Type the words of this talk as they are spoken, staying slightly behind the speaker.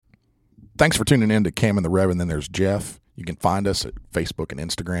thanks for tuning in to Cam and the Rev, and then there's Jeff. You can find us at Facebook and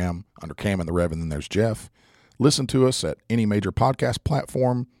Instagram under Cam and the Rev, and then there's Jeff. Listen to us at any major podcast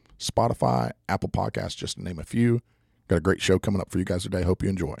platform, Spotify, Apple Podcasts, just to name a few. Got a great show coming up for you guys today. Hope you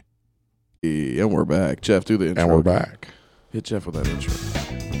enjoy. And we're back. Jeff, do the intro. And we're back. Hit Jeff with that intro.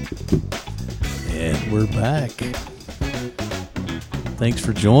 And we're back. Thanks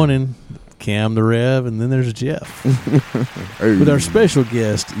for joining Cam the Rev, and then there's Jeff. With our special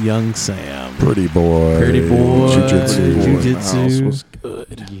guest, Young Sam. Pretty boy. Jiu-jitsu. Was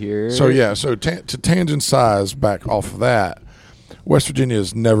good. So to tangent size back off of that, West Virginia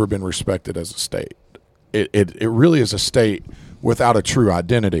has never been respected as a state. It really is a state without a true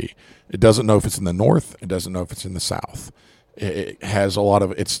identity. It doesn't know if it's in the north. It doesn't know if it's in the south. It has a lot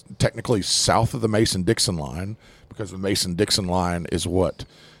of – it's technically south of the Mason-Dixon line because the Mason-Dixon line is what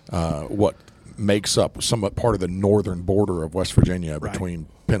makes up somewhat part of the northern border of West Virginia between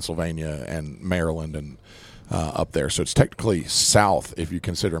Pennsylvania and Maryland and up there. So it's technically south if you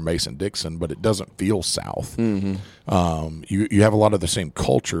consider Mason-Dixon, but it doesn't feel south. Mm-hmm. You have a lot of the same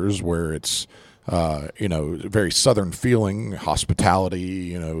cultures where it's very southern feeling,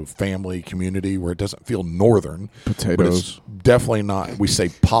 hospitality, family, community, where it doesn't feel northern. Potatoes. But it's definitely not. We say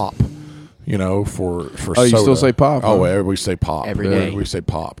pop. For Oh, you soda. still say pop? Oh, huh? we say pop. Every day. We say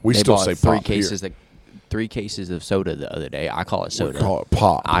pop. We They still bought say three pop cases here. 3 cases of soda the other day. I call it soda. We call it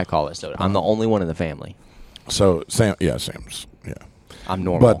pop. I call it soda. I'm the only one in the family. So Sam's, yeah. I'm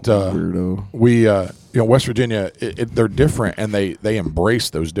normal. But Weirdo. we, West Virginia, they're different, and they embrace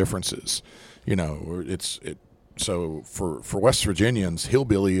those differences. So for West Virginians,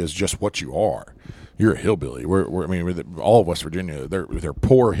 hillbilly is just what you are. You're a hillbilly. We're all of West Virginia. They're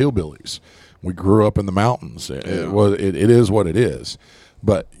poor hillbillies. We grew up in the mountains. It is what it is.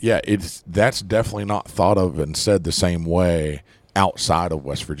 But yeah, that's definitely not thought of and said the same way outside of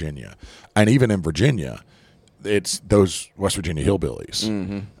West Virginia, and even in Virginia, it's those West Virginia hillbillies.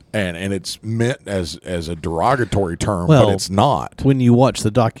 Mm-hmm. And it's meant as a derogatory term, but it's not. When you watch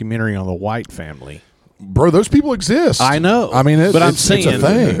the documentary on the White family, bro, those people exist. I know. I mean, I'm saying it's a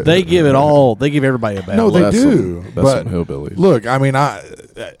thing. they give it all. They give everybody a bad. No, they look. do. That's But some hillbillies. look, I mean,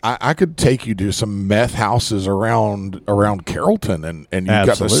 I could take you to some meth houses around Carrollton, and you've got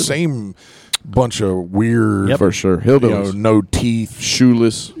the Absolutely. same bunch of weird, For sure. Hillbillies. no teeth,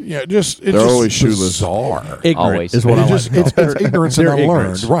 Shoeless. yeah, just it's They're just always shoeless. bizarre. Ignorant Always. is what I It's like. just it's ignorance and They're unlearned,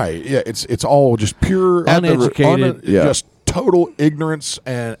 ignorance. right? Yeah, it's all just pure Uneducated. just total ignorance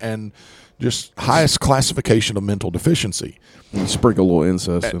and just highest classification of mental deficiency. Sprinkle a little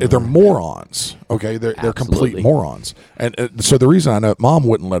incest. in They're there. morons. Okay, they're complete Absolutely. morons. And so the reason I know, Mom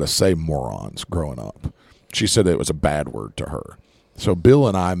wouldn't let us say morons growing up. She said it was a bad word to her. So Bill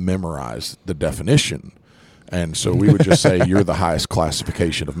and I memorized the definition, and so we would just say you're the highest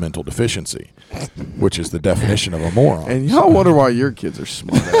classification of mental deficiency, which is the definition of a moron. And y'all wonder why your kids are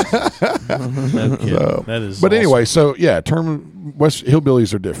smart. No kidding. That is. But awesome. anyway, so yeah, West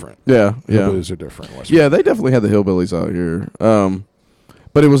hillbillies are different. yeah. Hillbillies are different. in West Yeah, they definitely had the hillbillies out here.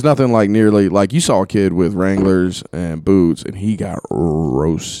 But it was nothing like nearly like you saw a kid with Wranglers and boots, and he got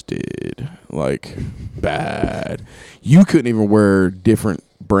roasted like bad. You couldn't even wear different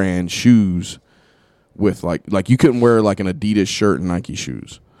brand shoes with like you couldn't wear like an Adidas shirt and Nike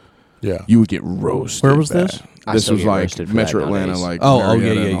shoes. Yeah. You would get roasted. Where was bad. this? I This still was get like roasted for Metro that Atlanta, nowadays. like Oh, Marietta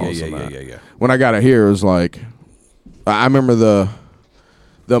yeah, and yeah, all yeah, of yeah, that. yeah. When I got it here, it was like I remember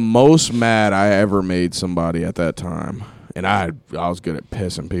the most mad I ever made somebody at that time, and I was good at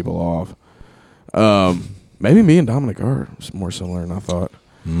pissing people off. Maybe me and Dominic are more similar than I thought.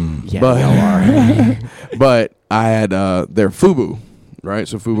 Yeah, But- y'all are. But I had their FUBU, right?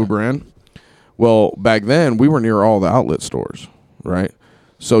 So FUBU brand. Well, back then we were near all the outlet stores, right?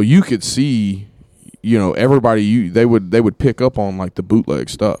 So you could see, everybody they would pick up on like the bootleg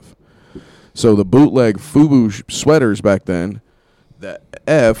stuff. So the bootleg FUBU sweaters back then, the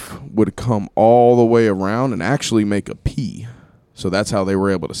F would come all the way around and actually make a P. So that's how they were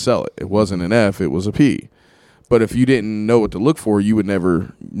able to sell it. It wasn't an F, it was a P. But if you didn't know what to look for, you would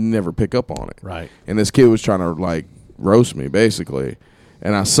never pick up on it. Right. And this kid was trying to like roast me basically.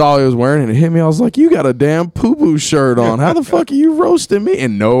 And I saw he was wearing it and it hit me. I was like, you got a damn poo-poo shirt on. How the fuck are you roasting me?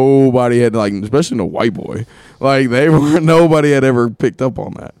 And nobody had like, especially the white boy, like nobody had ever picked up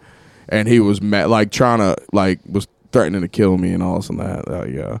on that. And he was mad, like trying to was threatening to kill me and all this and that.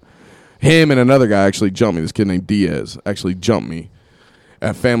 Yeah. Him and another guy actually jumped me. This kid named Diaz actually jumped me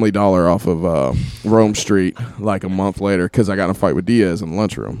at Family Dollar off of Rome Street like a month later because I got in a fight with Diaz in the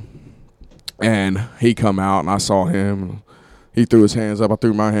lunchroom. And he come out and I saw him. And he threw his hands up. I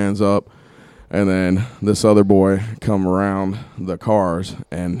threw my hands up. And then this other boy come around the cars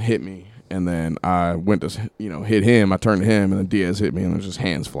and hit me And then I went to, hit him. I turned to him, and then Diaz hit me, and there's just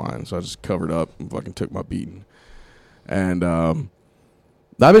hands flying. So I just covered up and fucking took my beating. And I've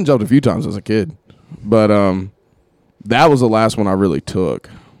been jumped a few times as a kid. But that was the last one I really took.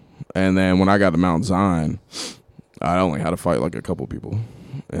 And then when I got to Mount Zion, I only had to fight like a couple people.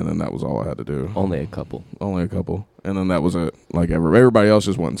 And then that was all I had to do. Only a couple. And then that was it. Like everybody else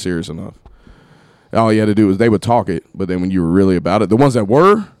just wasn't serious enough. All you had to do was they would talk it, but then when you were really about it, the ones that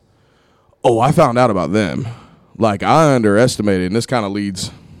were, I found out about them. Like I underestimated, and this kind of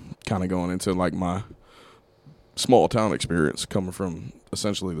leads going into like my small town experience coming from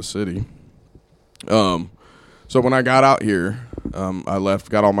essentially the city. So when I got out here, I left,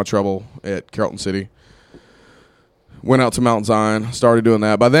 got all my trouble at Carrollton City. Went out to Mount Zion, started doing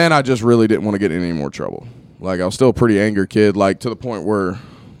that. By then, I just really didn't want to get in any more trouble. Like, I was still a pretty angry kid, like, to the point where,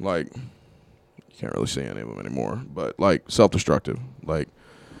 like, you can't really see any of them anymore. But, like, self-destructive. Like,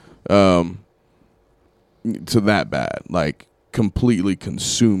 to that bad. Like, completely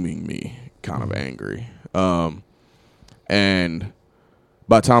consuming me kind of angry. And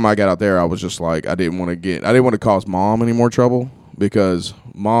by the time I got out there, I was just like, I didn't want to cause Mom any more trouble. Because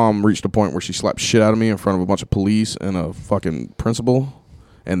Mom reached a point where she slapped shit out of me in front of a bunch of police and a fucking principal,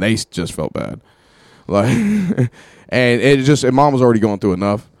 and they just felt bad. Like, and Mom was already going through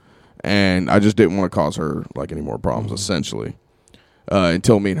enough, and I just didn't want to cause her like any more problems. Essentially,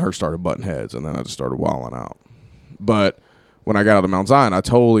 until me and her started butting heads, and then I just started wilding out. But when I got out of Mount Zion, I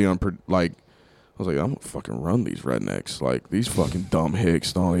totally I was like, I'm gonna fucking run these rednecks. Like these fucking dumb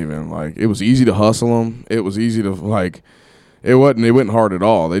hicks don't even like. It was easy to hustle them. It was easy to like. It wasn't hard at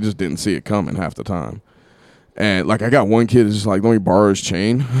all. They just didn't see it coming half the time. And like I got one kid that's just like, let me borrow his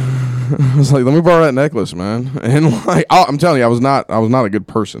chain. I was like, let me borrow that necklace, man. And like I'm telling you, I was not a good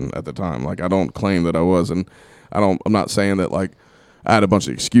person at the time. Like I don't claim that I was, and I'm not saying that like I had a bunch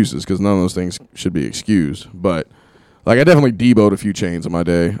of excuses, because none of those things should be excused. But like I definitely deboed a few chains in my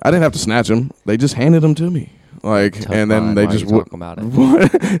day. I didn't have to snatch them. They just handed them to me. Like, Tough and then mind. they Why just are you talking about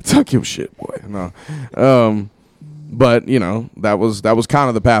it? Talk your shit, boy. No. But that was kind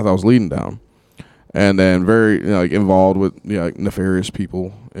of the path I was leading down, and then very like involved with like nefarious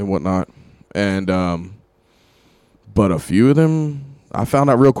people and whatnot, and but a few of them I found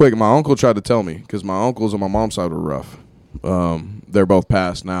out real quick. My uncle tried to tell me, because my uncles on my mom's side were rough. They're both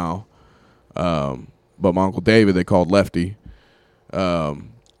passed now, but my Uncle David, they called Lefty.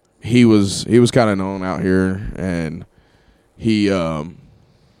 He was kind of known out here, and he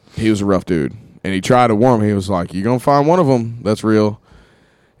was a rough dude. And he tried to warn me. He was like, you're going to find one of them that's real.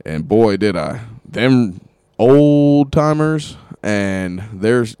 And boy, did I. Them old timers and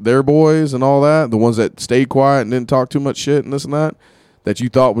their boys and all that, the ones that stayed quiet and didn't talk too much shit and this and that you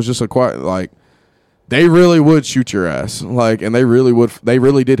thought was just a quiet, like, they really would shoot your ass. Like, and they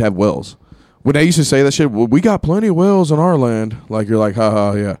really did have wells. When they used to say that shit, well, we got plenty of wells in our land. Like, you're like,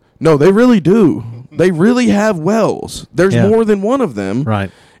 haha, yeah. No, they really do. They really have wells. There's more than one of them. Right.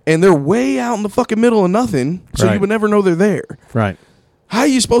 And they're way out in the fucking middle of nothing, so you would never know they're there. Right. How are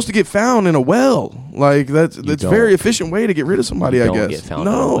you supposed to get found in a well? Like that's a very efficient way to get rid of somebody, I guess. Get found in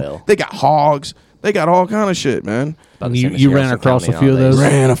a well. They got hogs. They got all kind of shit, man. You ran across a few of those?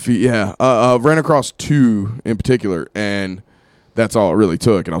 Ran a few, yeah. Ran across two in particular, and that's all it really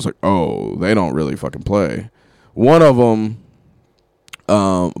took. And I was like, oh, they don't really fucking play. One of them,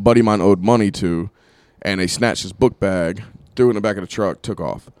 a buddy of mine owed money to, and they snatched his book bag, threw it in the back of the truck, took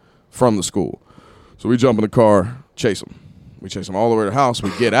off from the school. So we jump in the car, chase them. We chase them all the way to the house.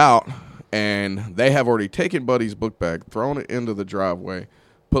 We get out, and they have already taken Buddy's book bag, thrown it into the driveway,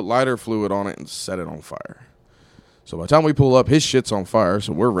 put lighter fluid on it, and set it on fire. So by the time we pull up, his shit's on fire,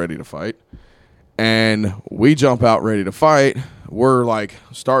 so we're ready to fight. And we jump out ready to fight. We're, like,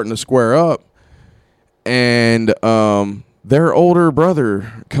 starting to square up. And their older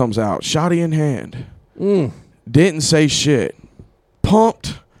brother comes out, shotty in hand. Didn't say shit.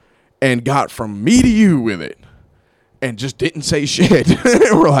 Pumped and got from me to you with it. And just didn't say shit.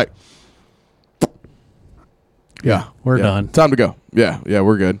 We're like, yeah, we're done. Time to go. Yeah,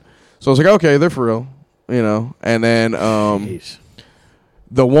 we're good. So I was like, okay, they're for real, And then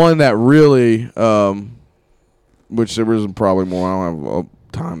the one that really, which there was probably more. I don't have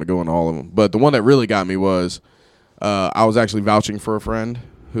time to go into all of them. But the one that really got me was I was actually vouching for a friend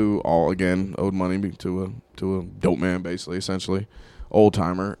who again owed money to a dope man, basically, essentially, old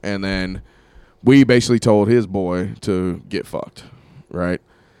timer, and then we basically told his boy to get fucked, right?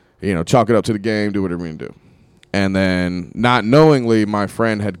 Chalk it up to the game, do whatever you do. And then, not knowingly, my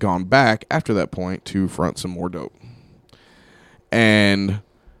friend had gone back after that point to front some more dope. And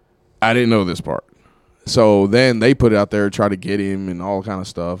I didn't know this part. So then they put it out there, try to get him and all kind of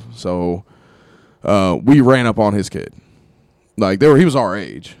stuff. So we ran up on his kid. Like he was our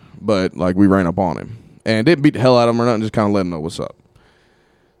age, but like we ran up on him and didn't beat the hell out of him or nothing, just kind of let him know what's up.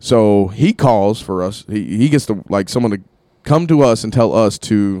 So he calls for us. He gets to like someone to come to us and tell us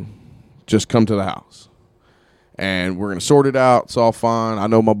to just come to the house. And we're going to sort it out. It's all fine. I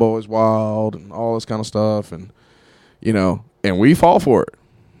know my boy's wild and all this kind of stuff. And, you know, and we fall for it.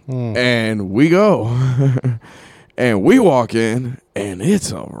 And we go. And we walk in, and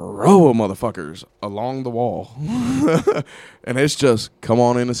it's a row of motherfuckers along the wall. And it's just, come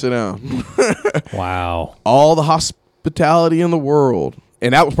on in and sit down. Wow. All the hospitality in the world.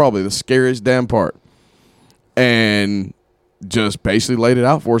 And that was probably the scariest damn part. And just basically laid it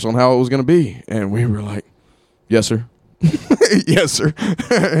out for us on how it was going to be. And we were like, yes, sir. Yes, sir.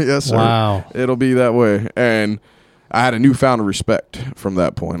 Yes, sir. Wow. It'll be that way. And I had a newfound respect from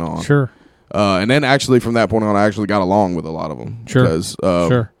that point on. Sure. And then actually from that point on, I actually got along with a lot of them. Sure. Because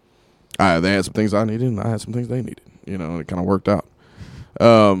sure. They had some things I needed, and I had some things they needed. You know, and it kind of worked out.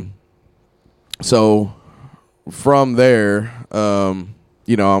 So from there,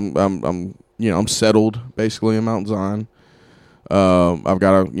 you know, I'm settled basically in Mount Zion. I've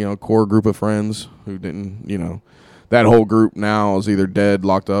got a core group of friends who didn't, that whole group now is either dead,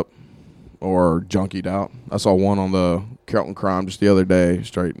 locked up, or junkied out. I saw one on the Carrollton Crime just the other day,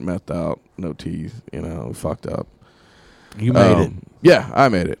 straight methed out, no teeth, fucked up. You made it. Yeah, I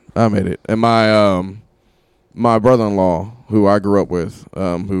made it. And my brother-in-law, who I grew up with,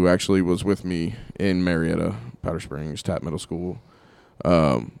 who actually was with me in Marietta, Powder Springs, Tapp Middle School.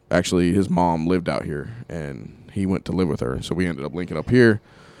 Actually, his mom lived out here, and he went to live with her. So we ended up linking up here,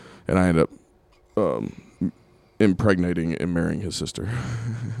 and I ended up impregnating and marrying his sister,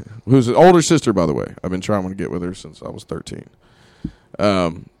 who's an older sister, by the way. I've been trying to get with her since I was 13.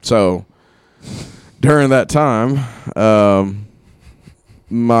 So during that time,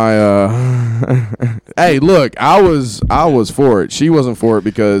 hey, look, I was for it. She wasn't for it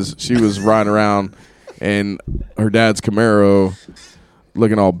because she was riding around in her dad's Camaro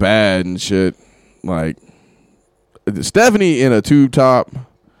looking all bad and shit. Like, Stephanie in a tube top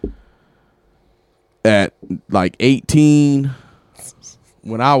at like 18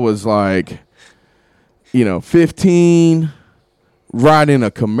 when I was like, 15, riding a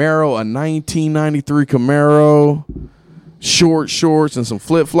Camaro, a 1993 Camaro, short shorts and some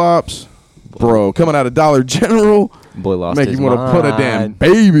flip-flops. Bro, coming out of Dollar General, boy lost make his you want to put a damn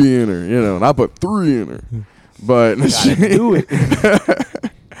baby in her, and I put 3 in her. But do it.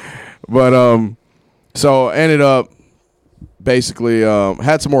 But so ended up basically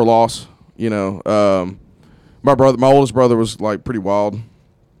had some more loss. My oldest brother was like pretty wild,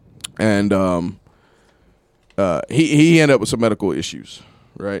 and he ended up with some medical issues,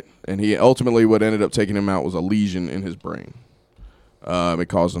 right? And he ultimately what ended up taking him out was a lesion in his brain. It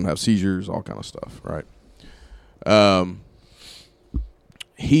caused him to have seizures, all kind of stuff, right?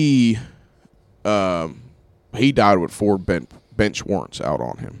 He died with 4 bench warrants out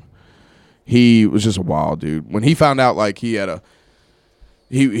on him. He was just a wild dude. When he found out, like, he had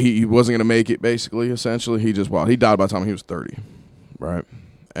he wasn't gonna make it, basically, essentially, he just wild. He died by the time he was 30, right?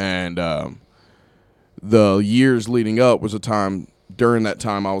 And the years leading up was a time. During that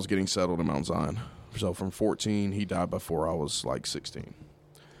time, I was getting settled in Mount Zion. So from 14, he died before I was like 16.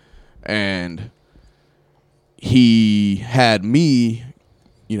 And he had me,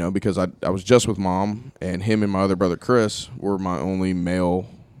 because I was just with mom, and him and my other brother Chris were my only male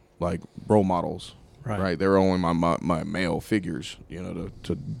like role models. Right. They were only my male figures,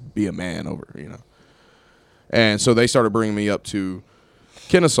 to be a man over, And so they started bringing me up to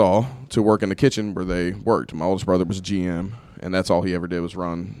Kennesaw to work in the kitchen where they worked. My oldest brother was GM. And that's all he ever did was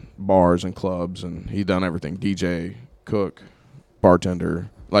run bars and clubs, and he done everything: DJ, cook, bartender.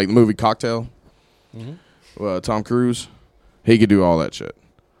 Like the movie Cocktail, Tom Cruise, he could do all that shit.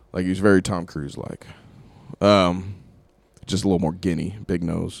 Like, he was very Tom Cruise like, just a little more guinea, big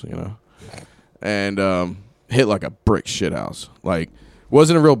nose, and hit like a brick shit house. Like,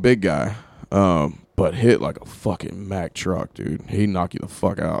 wasn't a real big guy, but hit like a fucking Mack truck, dude. He'd knock you the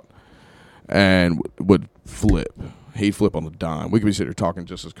fuck out, and would flip. He'd flip on the dime. We could be sitting here talking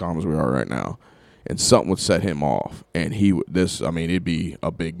just as calm as we are right now, and something would set him off, and it'd be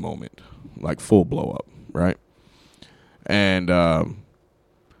a big moment, like full blow up, right? And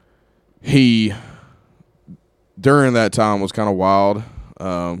he, during that time, was kind of wild,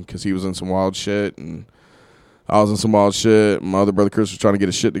 because he was in some wild shit, and I was in some wild shit. My other brother Chris was trying to get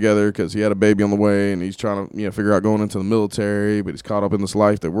his shit together because he had a baby on the way, and he's trying to figure out going into the military, but he's caught up in this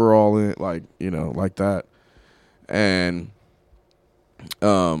life that we're all in, like like that. And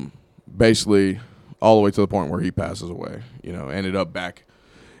basically, all the way to the point where he passes away. Ended up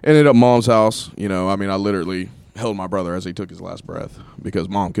mom's house. I mean, I literally held my brother as he took his last breath because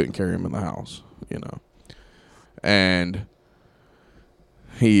mom couldn't carry him in the house. And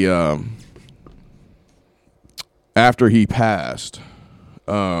he after he passed,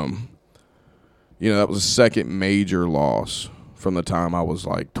 that was the second major loss from the time I was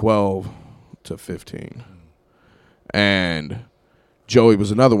like 12 to 15. And Joey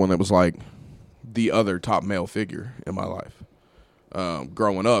was another one that was like the other top male figure in my life.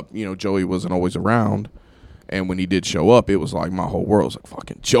 Growing up, Joey wasn't always around. And when he did show up, it was like my whole world was like,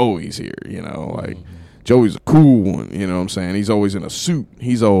 fucking Joey's here, like Joey's a cool one, you know what I'm saying? He's always in a suit.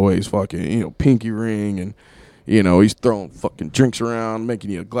 He's always fucking, pinky ring, and, he's throwing fucking drinks around,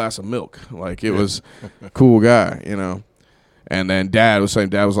 making you a glass of milk. Like, it was a cool guy, And then Dad was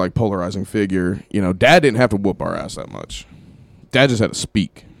like polarizing figure. Dad didn't have to whoop our ass that much. Dad just had to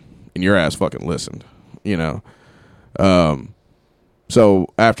speak, and your ass fucking listened, So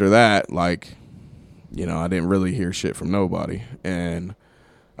after that, like, I didn't really hear shit from nobody, and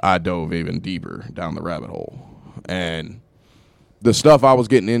I dove even deeper down the rabbit hole. And the stuff I was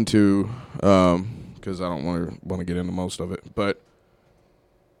getting into, because I don't want to get into most of it, but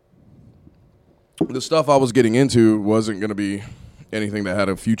the stuff I was getting into wasn't going to be anything that had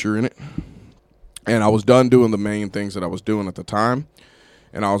a future in it. And I was done doing the main things that I was doing at the time,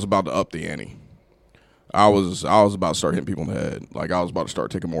 and I was about to up the ante. I was about to start hitting people in the head. Like, I was about to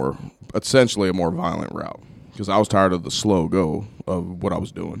start taking essentially a more violent route, because I was tired of the slow go of what I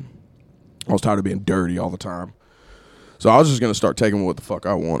was doing. I was tired of being dirty all the time. So I was just going to start taking what the fuck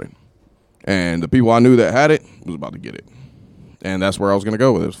I wanted. And the people I knew that had it was about to get it. And that's where I was going to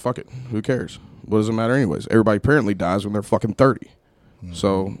go with it. Fuck it. Who cares? What does it matter anyways? Everybody apparently dies when they're fucking 30. Mm-hmm.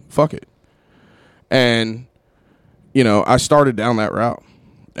 So fuck it. And, I started down that route.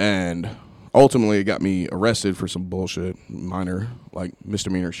 And ultimately it got me arrested for some bullshit, minor, like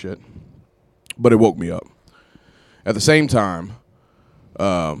misdemeanor shit. But it woke me up. At the same time,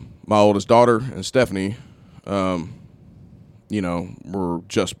 my oldest daughter and Stephanie, were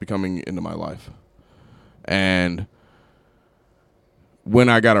just becoming into my life. And when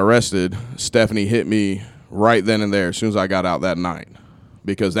I got arrested, Stephanie hit me right then and there as soon as I got out that night.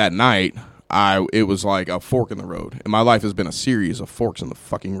 Because that night, it was like a fork in the road. And my life has been a series of forks in the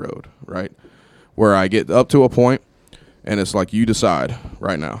fucking road, right? Where I get up to a point, and it's like, you decide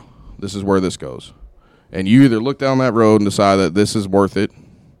right now. This is where this goes. And you either look down that road and decide that this is worth it,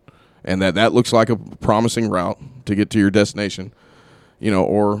 and that looks like a promising route to get to your destination,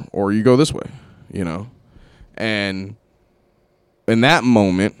 or you go this way, And in that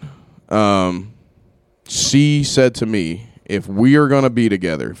moment, she said to me, if we are going to be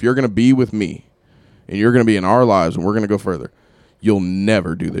together, if you're going to be with me, and you're going to be in our lives, and we're going to go further, you'll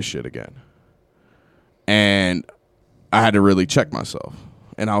never do this shit again. And I had to really check myself.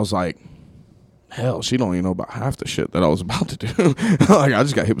 And I was like, hell, she don't even know about half the shit that I was about to do. Like, I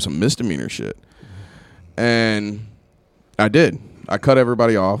just got hit with some misdemeanor shit. And I did. I cut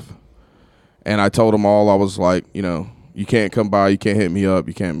everybody off. And I told them all, I was like, you can't come by, you can't hit me up,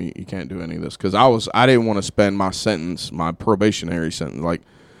 you can't do any of this. Because I didn't want to spend my sentence, my probationary sentence. Like,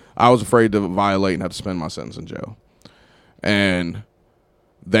 I was afraid to violate and have to spend my sentence in jail. And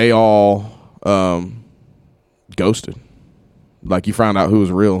they all ghosted. Like, you found out who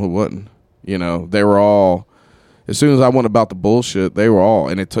was real and who wasn't. They were all, as soon as I went about the bullshit, they were all,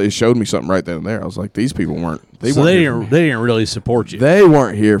 and it showed me something right then and there. I was like, these people weren't. They didn't really support you. They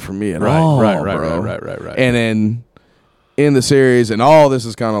weren't here for me at all. Right. And then in the series, and all this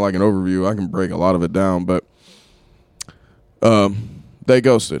is kind of like an overview. I can break a lot of it down, but they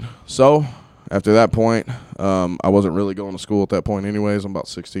ghosted. So after that point, I wasn't really going to school at that point anyways. I'm about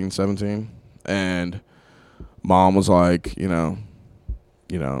 16, 17. And mom was like, if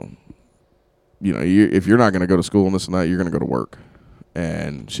you're not going to go to school and this and that, you're going to go to work.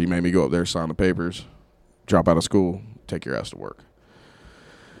 And she made me go up there, sign the papers, drop out of school, take your ass to work.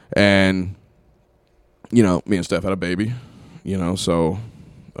 And, me and Steph had a baby, so,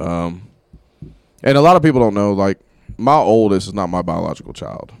 and a lot of people don't know, like, my oldest is not my biological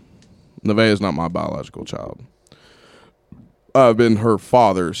child. Nevaeh is not my biological child. I've been her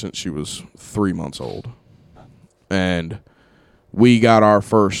father since she was 3 months old. And we got our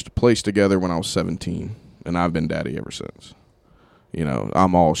first place together when I was 17, and I've been daddy ever since.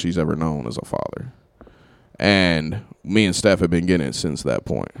 I'm all she's ever known as a father. And me and Steph have been getting it since that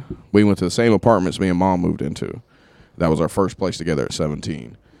point. We went to the same apartments me and mom moved into. That was our first place together at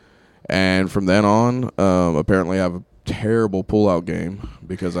 17. And from then on, apparently I have a terrible pull-out game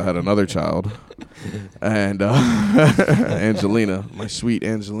because I had another child. And Angelina, my sweet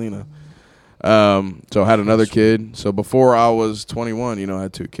Angelina. So I had another kid. So before I was 21, you know, I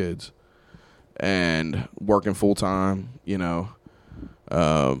had 2 kids and working full time, you know,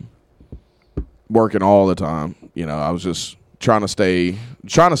 working all the time. You know, I was just trying to stay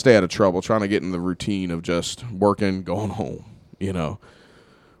out of trouble, trying to get in the routine of just working, going home, you know,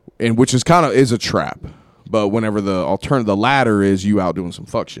 and which is kind of is a trap. But whenever the ladder is you out doing some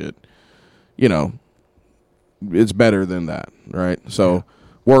fuck shit, you know, it's better than that, right? So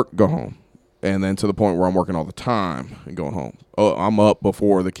work, go home. And then to the point where I'm working all the time and going home. Oh, I'm up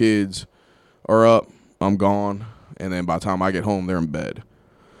before the kids are up. I'm gone. And then by the time I get home, they're in bed.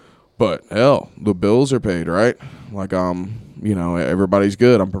 But hell, the bills are paid, right? Like you know, everybody's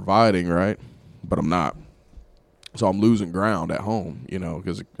good. I'm providing, right? But I'm not. So I'm losing ground at home, you know,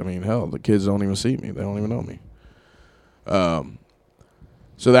 because, I mean, hell, the kids don't even see me. They don't even know me.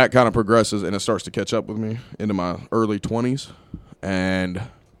 So that kind of progresses, and it starts to catch up with me into my early 20s. And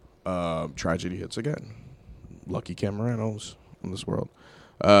tragedy hits again. Lucky Camaranos in this world.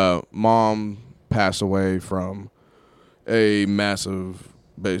 Mom passed away from a massive,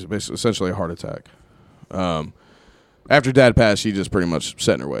 essentially a heart attack. After Dad passed, she just pretty much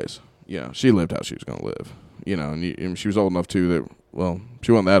set in her ways. You know, she lived how she was going to live. You know, and she was old enough, too, that, well,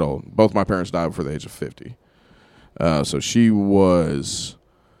 she wasn't that old. Both my parents died before the age of 50. So she was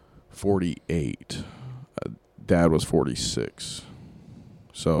 48. Dad was 46.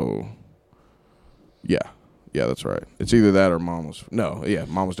 So, yeah, that's right. It's either that or Mom was,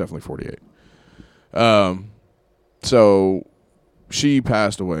 Mom was definitely 48. So she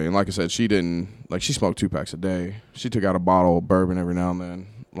passed away, and like I said, she smoked 2 packs a day. She took out a bottle of bourbon every now and then.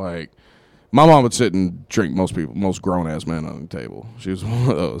 Like, my mom would sit and drink most grown-ass men on the table. She was one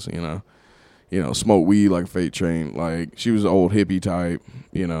of those, you know, smoke weed like a freight train. Like, she was an old hippie type,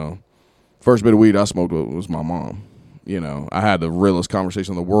 you know. First bit of weed I smoked with was my mom. You know, I had the realest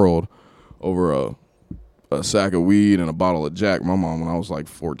conversation in the world over a sack of weed and a bottle of Jack, my mom, when I was like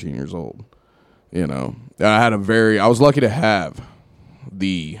 14 years old. You know, I was lucky to have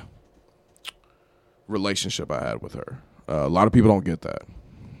the relationship I had with her. A lot of people don't get that.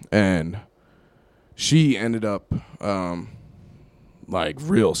 And she ended up like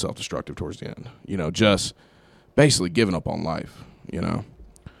real self-destructive towards the end. You know, just basically giving up on life, you know.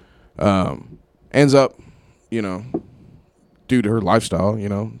 Ends up, you know, due to her lifestyle, you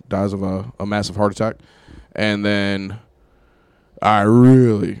know, dies of a massive heart attack. And then I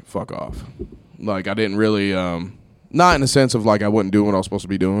really fuck off. Like, I didn't really, not in the sense of like I wasn't doing what I was supposed to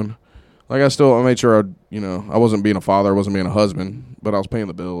be doing. Like, I made sure I wasn't being a father, I wasn't being a husband, but I was paying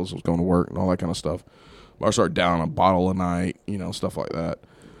the bills, I was going to work and all that kind of stuff. I started down a bottle a night, you know, stuff like that.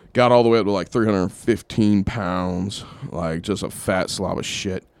 Got all the way up to like 315 pounds, like just a fat slob of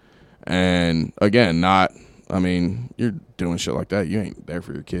shit. And again, you're doing shit like that. You ain't there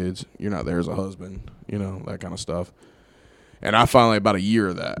for your kids. You're not there as a husband, you know, that kind of stuff. And I finally, about a year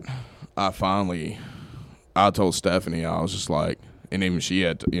of that, I told Stephanie, I was just like, and even she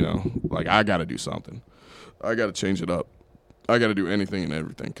had to, you know, like, I got to do something. I got to change it up. I got to do anything and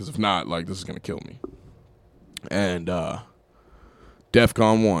everything, because if not, like, this is going to kill me. And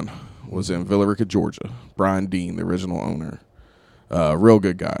DEFCON 1 was in Villa Rica, Georgia. Brian Dean, the original owner. Real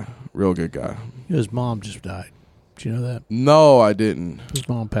good guy. His mom just died. Did you know that? No, I didn't. His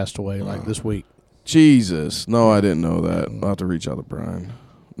mom passed away like this week. Jesus. No, I didn't know that. I'll have to reach out to Brian.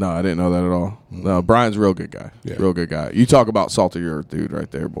 No, I didn't know that at all. No, Brian's a real good guy. Yeah. Real good guy. You talk about salt of your earth dude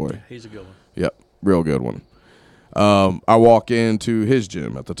right there, boy. He's a good one. Yep, real good one. I walk into his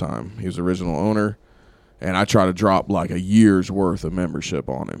gym at the time. He was the original owner, and I try to drop like a year's worth of membership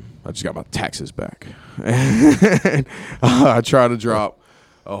on him. I just got my taxes back. I try to drop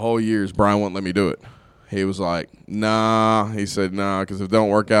a whole year's. Brian wouldn't let me do it. He was like, nah. He said, nah, because if it don't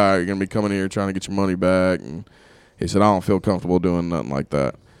work out, you're going to be coming here trying to get your money back. And he said, I don't feel comfortable doing nothing like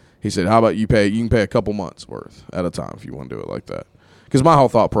that. He said, how about you can pay a couple months worth at a time if you want to do it like that. Because my whole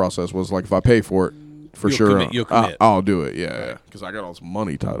thought process was like, if I pay for it, you'll commit. I'll do it, yeah. Because I got all this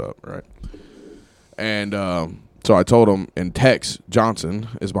money tied up, right? And so I told him, and Tex Johnson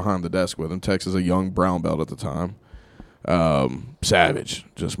is behind the desk with him. Tex is a young brown belt at the time. Savage,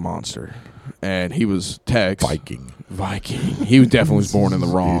 just monster. And he was Tex. Viking. He definitely was born in the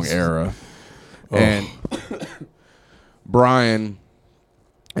wrong era. Oh. And Brian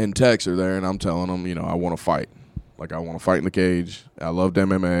and Tex are there, and I'm telling them, you know, I want to fight. Like, I want to fight in the cage. I loved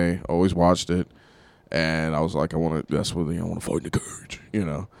MMA, always watched it. And I was like, I want to fight in the cage, you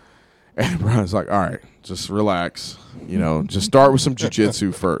know. And Brian's like, all right, just relax. You know, just start with some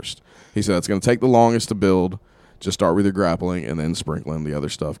jiu-jitsu first. He said, it's going to take the longest to build. Just start with your grappling and then sprinkling the other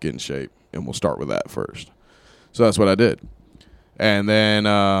stuff, get in shape, and we'll start with that first. So that's what I did. And then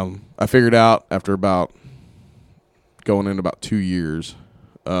I figured out after about going in about 2 years,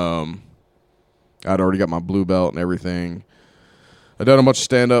 I'd already got my blue belt and everything. I'd done a bunch of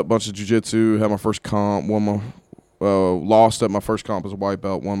stand-up, bunch of jiu-jitsu, had my first comp, won my lost at my first comp as a white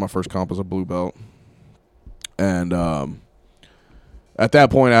belt, won my first comp as a blue belt. And at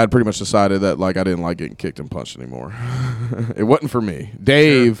that point, I had pretty much decided that like I didn't like getting kicked and punched anymore. It wasn't for me.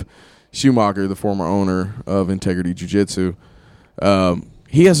 Dave Schumacher, the former owner of Integrity Jiu-Jitsu,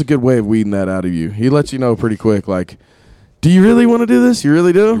 he has a good way of weeding that out of you. He lets you know pretty quick, like, do you really want to do this? You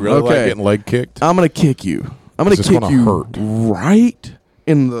really do? You really like getting leg kicked? I'm going to kick you. I'm going to kick you hurt. Right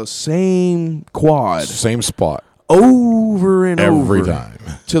in the same quad. Same spot. Over and over. Every time.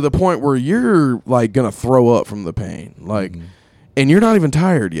 To the point where you're, like, going to throw up from the pain. Like, and you're not even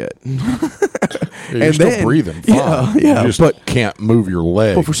tired yet. You're still breathing fine. Yeah, you just can't move your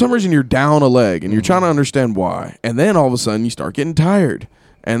leg. But for some reason, you're down a leg, and you're trying to understand why. And then all of a sudden, you start getting tired.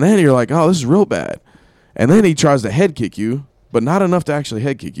 And then you're like, oh, this is real bad. And then he tries to head kick you, but not enough to actually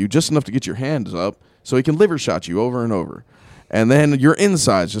head kick you, just enough to get your hands up so he can liver shot you over and over. And then your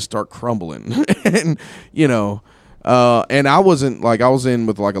insides just start crumbling. And, you know, and I was in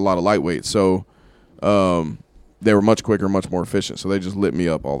with like a lot of lightweights. So they were much quicker, much more efficient. So they just lit me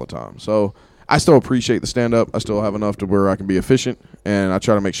up all the time. So I still appreciate the stand-up. I still have enough to where I can be efficient. And I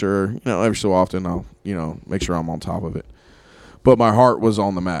try to make sure, you know, every so often I'll, you know, make sure I'm on top of it. But my heart was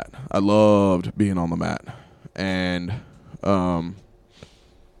on the mat. I loved being on the mat. And I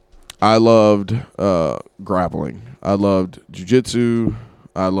loved grappling. I loved jiu-jitsu.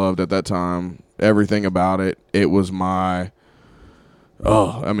 I loved, at that time, everything about it. It was my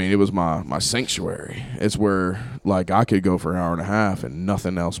it was my sanctuary. It's where, like, I could go for an hour and a half and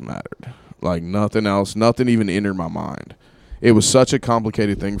nothing else mattered. Like, nothing else, nothing even entered my mind. It was such a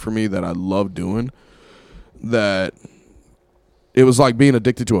complicated thing for me that I loved doing that it was like being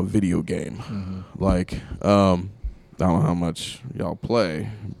addicted to a video game. Mm-hmm. Like, I don't know how much y'all play,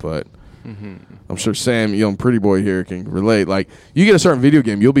 but I'm sure Sam, young pretty boy here, can relate. Like, you get a certain video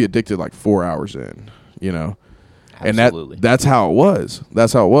game, you'll be addicted like 4 hours in, you know? Absolutely. And that's how it was.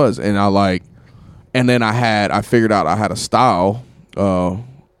 That's how it was. And I figured out I had a style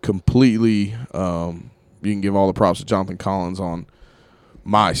completely, you can give all the props to Jonathan Collins on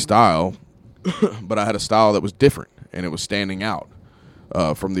my style, but I had a style that was different, and it was standing out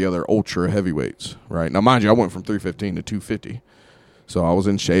from the other ultra heavyweights, right? Now, mind you, I went from 315 to 250, so I was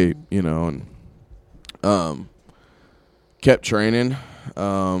in shape, you know, and kept training,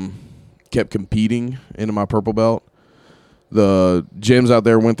 kept competing into my purple belt. The gyms out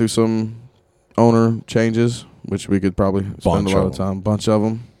there went through some owner changes, which we could probably spend a lot of time. Bunch of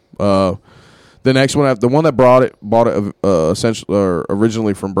them. The next one, the one that bought it essentially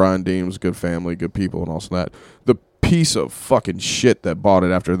originally from Brian Deems, good family, good people, and also that. The piece of fucking shit that bought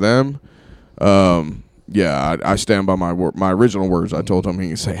it after them. I stand by my original words. I told him he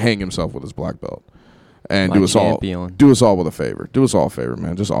could hang himself with his black belt and do us all with a favor. Do us all a favor,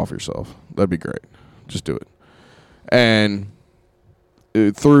 man. Just off yourself. That'd be great. Just do it. And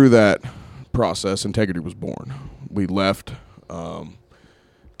through that process, Integrity was born. We left.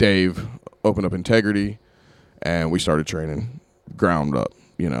 Dave opened up Integrity, and we started training ground up.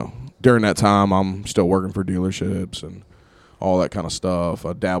 You know, during that time, I'm still working for dealerships and all that kind of stuff.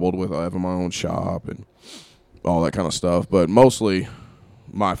 I dabbled with having my own shop and all that kind of stuff. But mostly,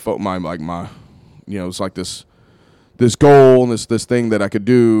 it's like this goal and this thing that I could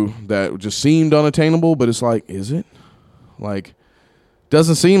do that just seemed unattainable. But it's like, is it? Like,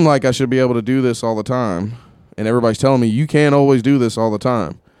 doesn't seem like I should be able to do this all the time. And everybody's telling me you can't always do this all the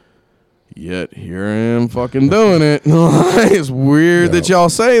time. Yet here I am fucking doing it. It's weird that y'all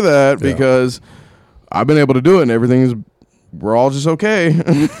say that because I've been able to do it and we're all just okay.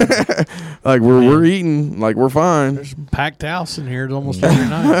 Like we're eating, like we're fine. There's a packed house in here almost every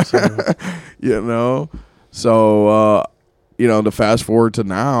night. So. You know, so to fast forward to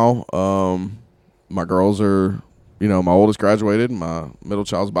now, my girls are, my oldest graduated, my middle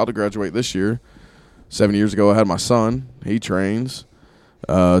child's about to graduate this year. 7 years ago, I had my son. He trains.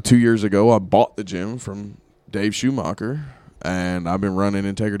 2 years ago, I bought the gym from Dave Schumacher, and I've been running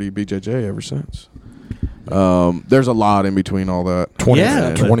Integrity BJJ ever since. There's a lot in between all that.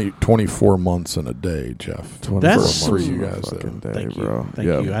 24 months in a day, Jeff. 24 months for you guys. Thank you. Thank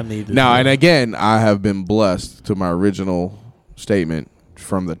you. I need to now, and again, I have been blessed to my original statement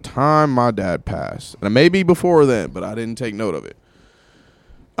from the time my dad passed. And maybe before then, but I didn't take note of it.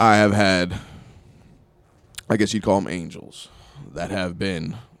 I have had, I guess you'd call them angels, that have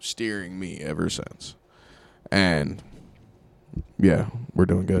been steering me ever since. And, yeah, we're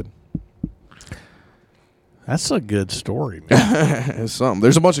doing good. That's a good story, man. It's something.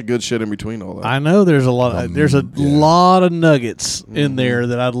 There's a bunch of good shit in between all that. I know there's a lot. There's a lot of nuggets in there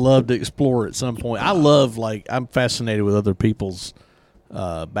that I'd love to explore at some point. I love I'm fascinated with other people's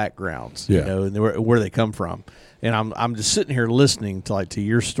backgrounds, you know, and where they come from. And I'm just sitting here listening to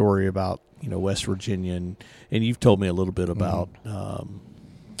your story about West Virginia, and you've told me a little bit about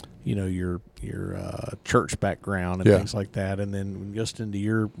your church background and things like that, and then just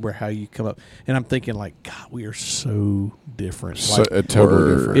into how you come up. And I'm thinking God, we are so different.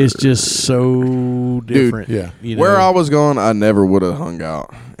 Totally different. It's just so different. Dude, where I was going, I never would have hung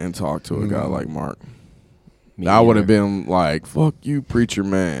out and talked to a guy like Mark. I would have been like, "Fuck you, preacher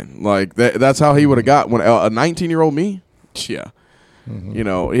man!" Like that's how he would have got when a 19-year-old me. Yeah,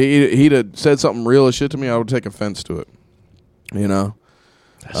 he'd have said something real as shit to me. I would take offense to it.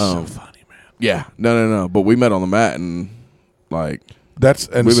 That's so funny, man. Yeah, no. But we met on the mat and we've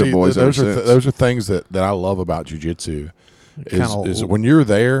been boys ever since. Those are things that I love about jiu-jitsu. Is when you're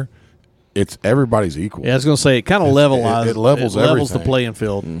there, it's everybody's equal. Yeah, I was going to say it kind of levels the the playing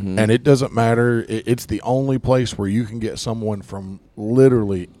field, and it doesn't matter. It's the only place where you can get someone from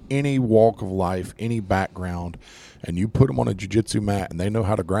literally any walk of life, any background, and you put them on a jiu-jitsu mat, and they know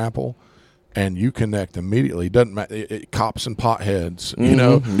how to grapple. And you connect immediately. Doesn't matter. Cops and potheads,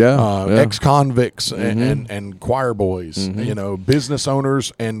 ex-convicts and choir boys, business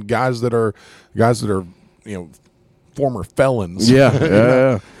owners and guys that are former felons.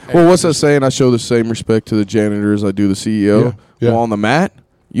 Yeah. Well, what's that saying? I show the same respect to the janitor as I do the CEO. Yeah. Well, on the mat,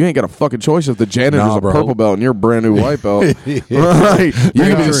 you ain't got a fucking choice if the janitor's a purple belt and you're a brand new white belt. Right? You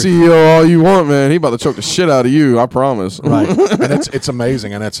can be the CEO all you want, man. He about to choke the shit out of you. I promise. Right. And it's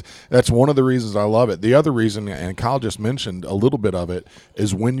amazing, and that's one of the reasons I love it. The other reason, and Kyle just mentioned a little bit of it,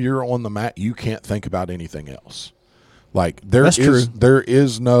 is when you're on the mat, you can't think about anything else. There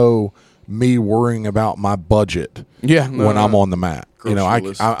is no me worrying about my budget when I'm on the mat.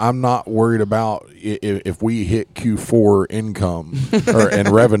 I'm not worried about if we hit Q4 income and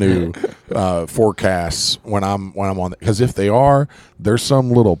revenue forecasts when I'm on, because if they are, there's some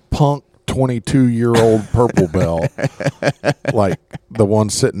little punk 22-year-old purple belt like the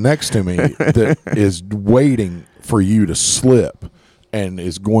one sitting next to me that is waiting for you to slip and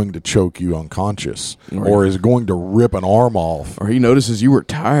is going to choke you unconscious, or is going to rip an arm off, or he notices you were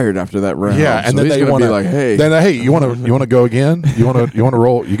tired after that round. Yeah, and so then they want to be like, "Hey, you want to go again? You want to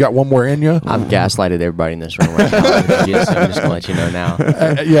roll? You got one more in you?" I've gaslighted everybody in this room right now. I'm just gonna let you know now.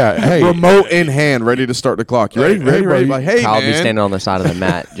 Hey, remote in hand, ready to start the clock. You ready? Ready? Like, hey, Kyle man. be standing on the side of the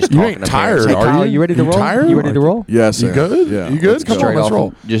mat, just you talking ain't to tired, parents. Hey, are Kyle, you? you ready to roll? Tired? You ready to roll? Yes, you good? Yeah. You good? Come on, let's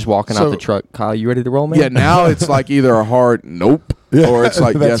roll. Just walking out the truck. Kyle, you ready to roll, man? Yeah. Now it's like either a hard nope. Yeah, or it's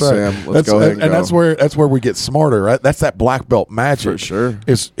like, yes, right. Sam, let's go ahead and go. That's where we get smarter, right? That's that black belt magic. For sure.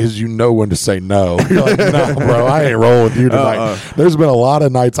 Is you know when to say no. You're like, no, bro, I ain't rolling with you tonight. There's been a lot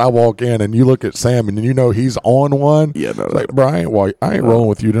of nights I walk in and you look at Sam and you know he's on one. Yeah, no, like, bro, I ain't rolling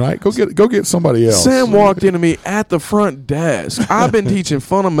with you tonight. Go get somebody else. Sam walked into me at the front desk. I've been teaching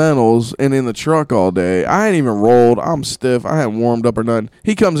fundamentals and in the truck all day. I ain't even rolled. I'm stiff. I hadn't warmed up or nothing.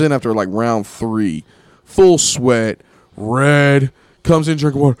 He comes in after like round 3, full sweat, red. Comes in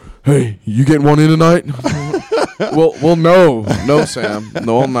drinking water. Hey, you getting one in tonight? well, no, Sam,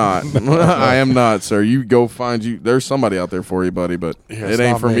 no, I'm not. I am not, sir. You go find you. There's somebody out there for you, buddy, but it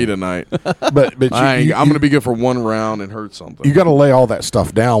ain't for me tonight. But I'm gonna be good for one round and hurt something. You got to lay all that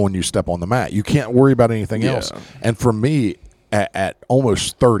stuff down when you step on the mat. You can't worry about anything else. And for me, at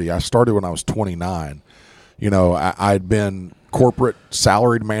almost 30, I started when I was 29. I'd been corporate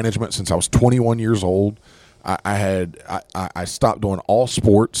salaried management since I was 21 years old. I stopped doing all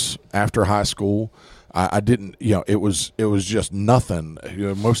sports after high school. I didn't, it was just nothing.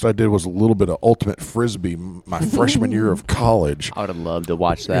 Most I did was a little bit of ultimate frisbee my freshman year of college. I would have loved to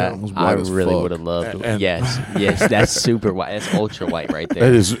watch that. Yeah, I really would have loved. Yes, that's super white. That's ultra white right there.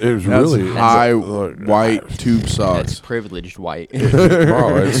 It was really high white tube socks. That's privileged white.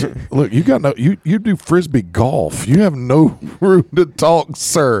 Bro, look, you do frisbee golf. You have no room to talk,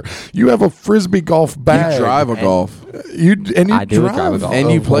 sir. You have a frisbee golf bag. You drive a golf. I do drive a golf.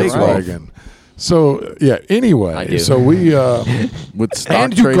 And you play golf. So anyway, so we with stock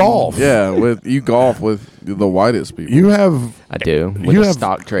and you trading, golf. Yeah, you golf with the whitest people. You have I do. With a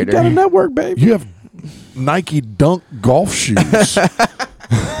stock trader. You got a network, baby. You have Nike Dunk golf shoes.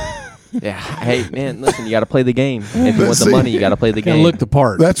 Yeah. Hey, man, listen, you got to play the game. If you want the money, you got to play the game. Look the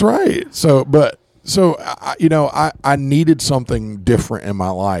part. That's right. So I needed something different in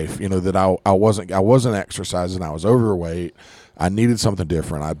my life. That I wasn't exercising. I was overweight. I needed something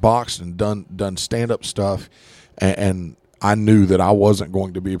different. I boxed and done stand up stuff, and I knew that I wasn't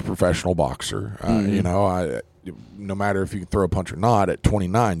going to be a professional boxer. You know, no matter if you can throw a punch or not, at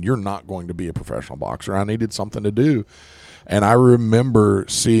 29, you're not going to be a professional boxer. I needed something to do. And I remember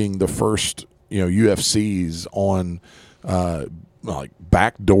seeing the first, UFCs on like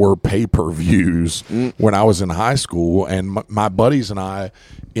backdoor pay-per-views when I was in high school, and my buddies and I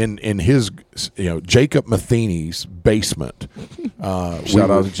in his Jacob Matheny's basement.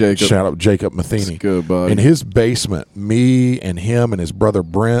 Shout out Jacob Matheny. That's good, buddy. In his basement, me and him and his brother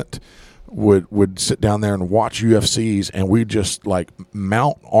Brent would sit down there and watch UFCs, and we'd just like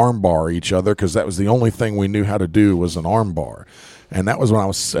mount armbar each other, because that was the only thing we knew how to do was an armbar. And that was when I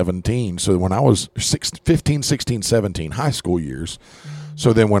was 17. So when I was 15, 16, 17, high school years.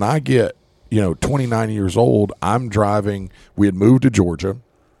 So then when I get, 29 years old, I'm driving. We had moved to Georgia,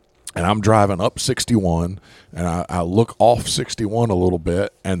 and I'm driving up 61, and I look off 61 a little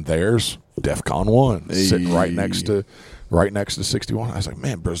bit, and there's DEFCON 1 sitting right next to 61. I was like,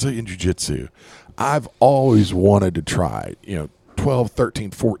 man, Brazilian Jiu-Jitsu. I've always wanted to try, 12,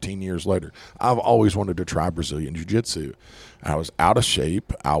 13, 14 years later, I've always wanted to try Brazilian Jiu-Jitsu. I was out of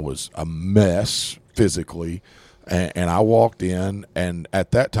shape. I was a mess physically. And I walked in, and at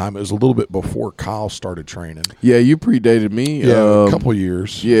that time, it was a little bit before Kyle started training. Yeah, you predated me. Yeah, a couple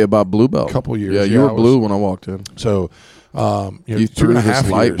years. Yeah, about blue belt. A couple years. Yeah, you were blue when I walked in. So, you threw this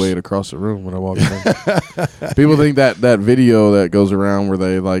lightweight across the room when I walked in. People think that video that goes around where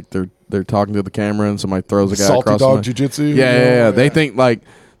they're talking to the camera and somebody throws a guy Salty across dog jiu-jitsu. Yeah. They think like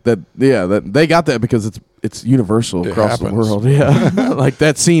that. Yeah, that they got that because it's universal across the world. Yeah, like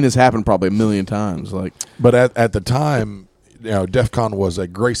that scene has happened probably a million times. Like, but at the time, DEFCON was a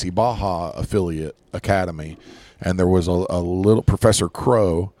Gracie Baja affiliate academy, and there was a little Professor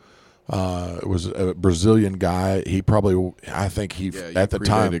Crow. It was a Brazilian guy. He probably, I think at the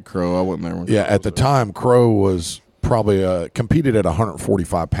time, Crow. I wasn't there. When at the time, Crow was probably competed at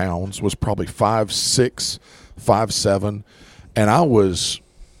 145 pounds. Was probably 5'6", 5'7", and I was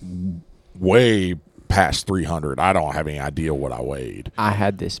way past 300. I don't have any idea what I weighed. I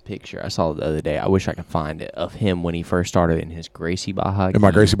had this picture I saw the other day. I wish I could find it, of him when he first started in his Gracie Baja. In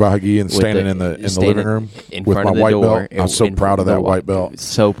my Gracie Baja gi, and standing in the living room with my white belt. I'm so proud of that white belt.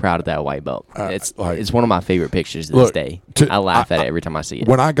 So proud of that white belt. It's one of my favorite pictures to this day. I laugh at it every time I see it.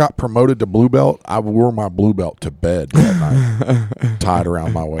 When I got promoted to blue belt, I wore my blue belt to bed that night, tied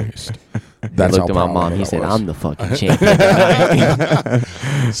around my waist. That's I looked at my mom. He said, "I'm the fucking champion."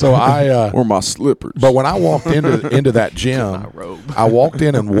 So or my slippers. But when I walked into that gym, I walked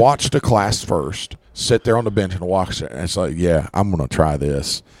in and watched a class first, sit there on the bench and watch it. And it's like, yeah, I'm going to try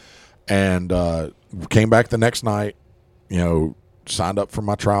this. And came back the next night, signed up for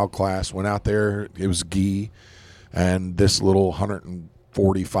my trial class, went out there. It was gi, and this little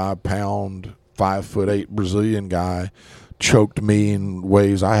 145-pound, 5'8" Brazilian guy choked me in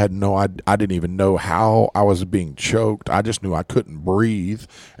ways I didn't even know how I was being choked. I just knew I couldn't breathe,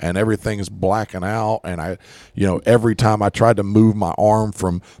 and everything is blacking out. And every time I tried to move my arm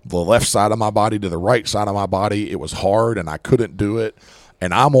from the left side of my body to the right side of my body, it was hard and I couldn't do it.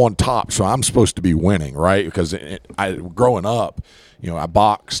 And I'm on top, so I'm supposed to be winning, right? Because growing up, I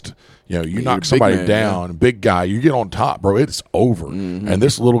boxed. You knock somebody down, big guy, you get on top, bro, it's over. Mm-hmm. And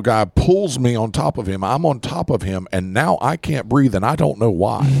this little guy pulls me on top of him. I'm on top of him, and now I can't breathe, and I don't know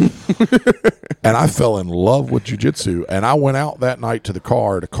why. And I fell in love with jiu-jitsu. And I went out that night to the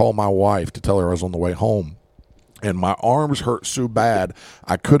car to call my wife to tell her I was on the way home. And my arms hurt so bad,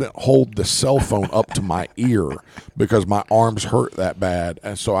 I couldn't hold the cell phone up to my ear because my arms hurt that bad.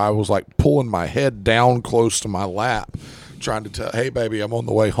 And so I was like pulling my head down close to my lap, trying to tell, hey, baby, I'm on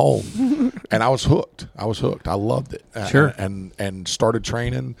the way home. And I was hooked. I loved it. Sure. And started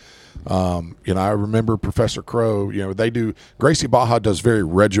training. I remember Professor Crow, Gracie Baja does very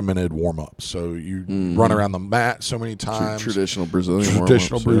regimented warm-ups. So you run around the mat so many times. Traditional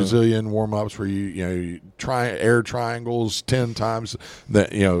Brazilian warm-ups where you try air triangles 10 times. And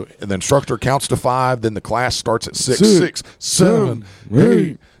the instructor counts to 5. Then the class starts at 6, 7,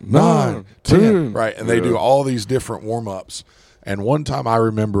 8, 9, 10. Right. And they do all these different warm-ups. And one time I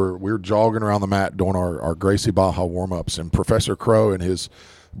remember we were jogging around the mat doing our Gracie Baja warm-ups, and Professor Crow and his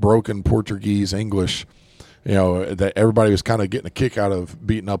broken Portuguese English, that everybody was kind of getting a kick out of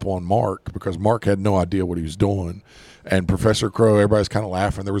beating up on Mark because Mark had no idea what he was doing. And Professor Crow, everybody's kind of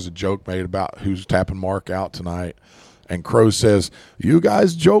laughing. There was a joke made about who's tapping Mark out tonight. And Crow says, you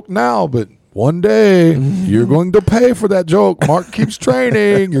guys joke now, but one day you're going to pay for that joke. Mark keeps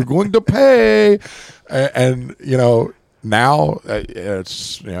training. You're going to pay. And now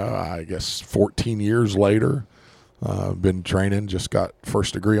it's, I guess 14 years later, been training, just got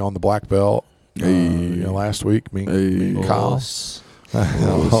first degree on the black belt, last week. Me and Kyle.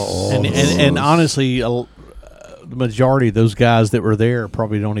 And honestly, the majority of those guys that were there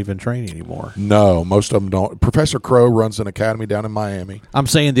probably don't even train anymore. No, most of them don't. Professor Crow runs an academy down in Miami. I'm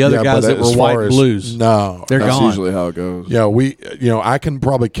saying the other guys that were white and blues. No, they're that's gone. usually how it goes. Yeah, I can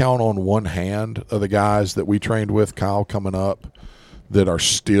probably count on one hand of the guys that we trained with, Kyle, coming up, that are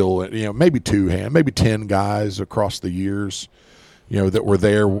still, maybe 10 guys across the years, that were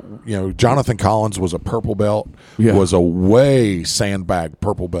there. Jonathan Collins was a purple belt, was a way sandbag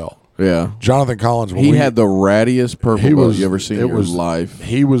purple belt. Yeah, Jonathan Collins. He had the rattiest purple belt you ever seen in your life.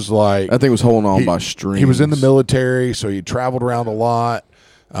 He was like, that thing was holding on by strings. He was in the military, so he traveled around a lot.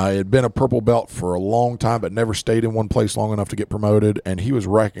 He had been a purple belt for a long time, but never stayed in one place long enough to get promoted. And he was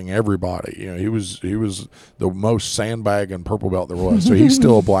wrecking everybody. He was the most sandbagging purple belt there was. So he's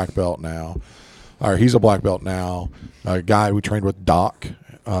still a black belt now. Or he's a black belt now. A guy we trained with, Doc.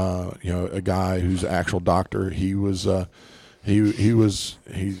 A guy who's an actual doctor. He was.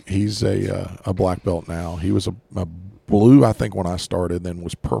 He's a black belt now. He was a blue, I think, when I started, then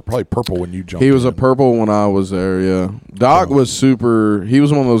was probably purple when you jumped. He was in. a purple when I was there. Yeah, Doc was super. He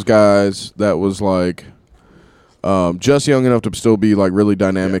was one of those guys that was like just young enough to still be like really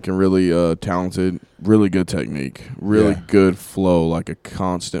dynamic and really talented, really good technique, really good flow, like a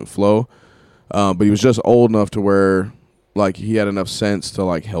constant flow. But he was just old enough to where like he had enough sense to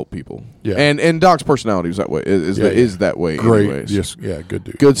like help people. Yeah, and Doc's personality was that way. Is that way? Great. Anyways. Yes. Yeah. Good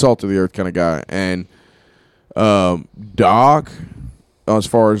dude. Good salt of the earth kind of guy. And Doc, as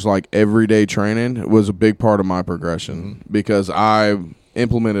far as like everyday training, was a big part of my progression because I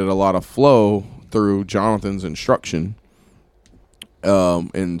implemented a lot of flow through Jonathan's instruction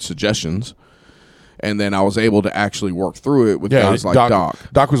and suggestions. And then I was able to actually work through it with guys like Doc.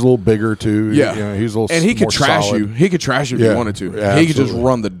 Doc was a little bigger too. Yeah, he was a little. And he could more trash solid. you. He could trash you if you wanted to. Yeah, he could just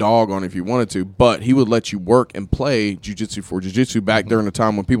run the dog on if you wanted to. But he would let you work and play jiu-jitsu for jiu-jitsu back during a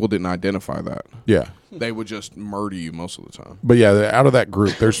time when people didn't identify that. Yeah, they would just murder you most of the time. But yeah, out of that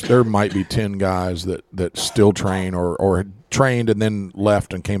group, there might be 10 guys that still train or had trained and then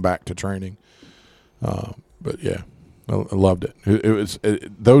left and came back to training. But yeah, I loved it. It was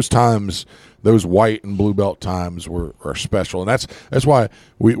those times. Those white and blue belt times are special, and that's why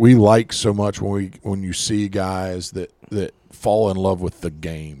we like so much when you see guys that fall in love with the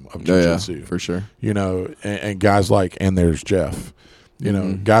game of jiu-jitsu. For sure. And guys like, and there's Jeff.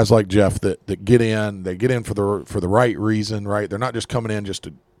 Guys like Jeff that get in for the right reason, right? They're not just coming in just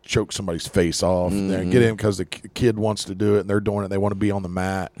to choke somebody's face off. They get in because the kid wants to do it and they're doing it. They want to be on the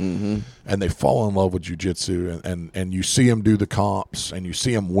mat, and they fall in love with jiu-jitsu. And you see them do the comps, and you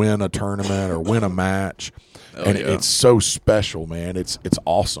see them win a tournament or win a match, it's so special, man. It's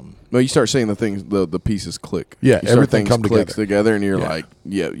awesome. Well, you start seeing the things, the pieces click. Yeah, everything comes together, and you're like,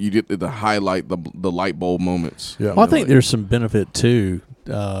 you get the highlight, the light bulb moments. Yeah, well, I think there's some benefit too.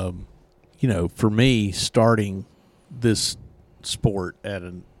 For me, starting this sport at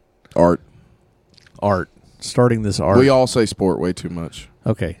an starting this art. We all say sport way too much.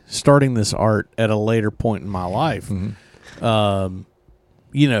 Okay, starting this art at a later point in my life.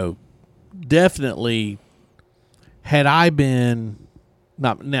 Definitely. Had I been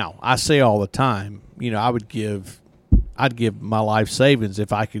not now, I say all the time, I'd give my life savings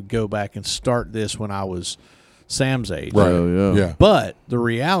if I could go back and start this when I was Sam's age. Right. Yeah. But the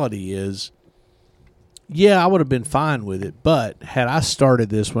reality is, I would have been fine with it. But had I started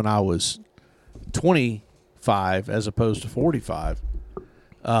this when I was 25 as opposed to 45,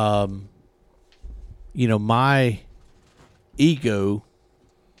 my ego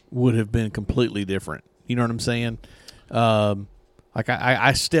would have been completely different. You know what I'm saying?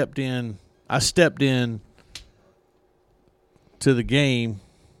 I stepped in to the game.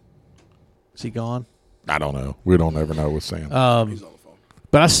 Is he gone? I don't know. We don't ever know with Sam. He's on the phone.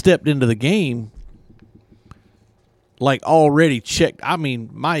 But I stepped into the game like already checked. I mean,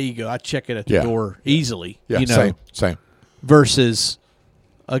 my ego, I check it at the door easily. Yeah, same. Versus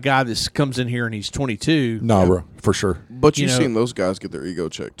a guy that comes in here and he's 22. No, bro, for sure. But you've seen those guys get their ego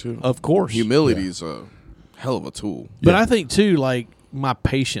checked too. Of course. Humility is a hell of a tool. But I think too, like my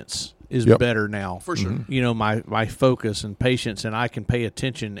patience is better now. For sure. My focus and patience, and I can pay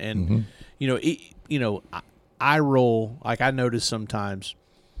attention. And I roll like I notice sometimes.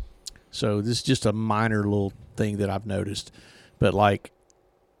 So this is just a minor little thing that I've noticed, but like,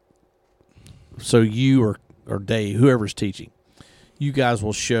 so you or Dave, whoever's teaching, you guys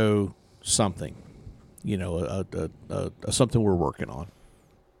will show something, something we're working on,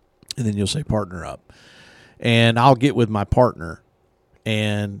 and then you'll say partner up, and I'll get with my partner,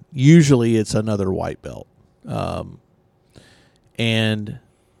 and usually it's another white belt, and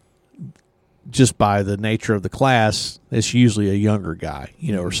just by the nature of the class, it's usually a younger guy,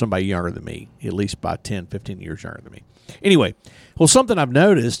 or somebody younger than me, at least by 10, 15 years younger than me. Anyway, well, something I've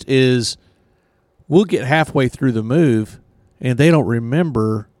noticed is we'll get halfway through the move and they don't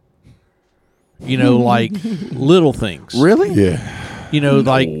remember, like little things. Really? Yeah.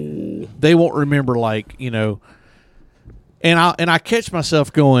 Like they won't remember, like, and I catch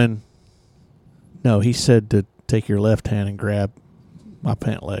myself going, no, he said to take your left hand and grab my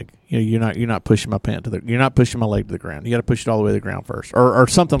pant leg. You're not pushing my pant you're not pushing my leg to the ground. You got to push it all the way to the ground first, or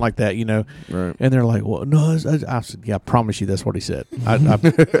something like that. Right. And they're like, well, no, I said, yeah, I promise you that's what he said.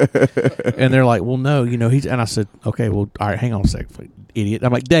 And they're like, well, no, he's. And I said, okay, well, all right, hang on a second, idiot.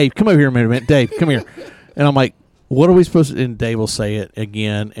 I'm like, Dave, come over here a minute. Dave, come here. And I'm like, what are we supposed to? And Dave will say it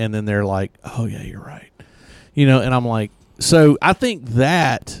again, and then they're like, oh yeah, you're right. And I'm like, so I think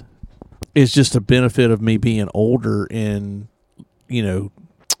that is just a benefit of me being older and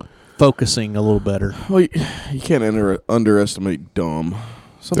focusing a little better. Well, you can't underestimate dumb.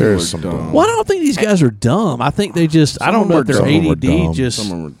 Some There's people some are dumb. dumb. Well, I don't think these guys are dumb. I think they just, I don't know if they're Some of them are dumb. ADD. Just Some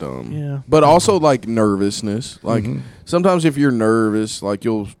of them are dumb. Yeah. But also like nervousness. Like sometimes if you're nervous, like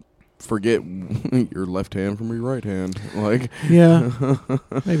you'll forget your left hand from your right hand. Like yeah,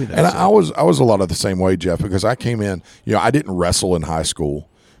 maybe that's And it. I was a lot of the same way, Jeff, because I came in, I didn't wrestle in high school,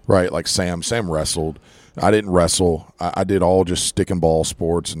 right? Like Sam wrestled. I didn't wrestle. I did all just stick and ball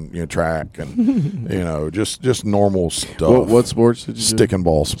sports and track and just normal stuff. what sports did you do? Stick and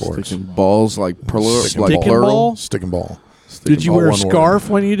ball sports. Sticking balls like plural. Stick and Like ball? plural. Stick and ball. Stick Did and you ball, wear a one word. scarf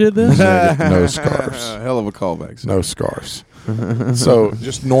when you did this? No scarves. Hell of a callback. sir. No scarves. So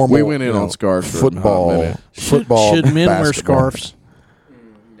just normal. We went in on scarves for a hot Football. minute. Football. Should men wear basketball. scarves?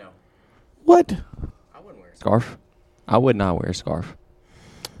 No. What? I wouldn't wear a scarf. I would not wear a scarf.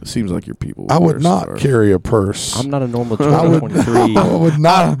 It seems like your people. I wear would not scarves. carry a purse. I'm not a normal I would, 23. I would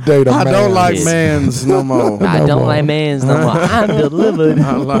not date a I man. don't like Yes. mans no more. I don't like mans no more. I'm delivered.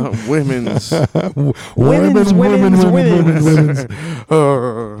 I like women's. Women's.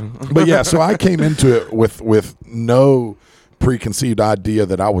 But yeah, so I came into it with no preconceived idea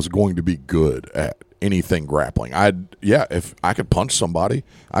that I was going to be good at anything grappling. If I could punch somebody,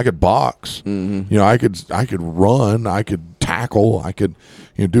 I could box. I could run, I could tackle, I could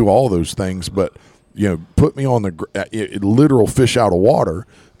do all those things. But put me on the literal fish out of water,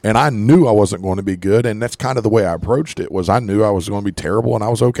 and I knew I wasn't going to be good. And that's kind of the way I approached it. Was I knew I was going to be terrible, and I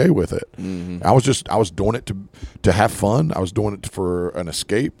was okay with it. I was doing it to have fun. I was doing it for an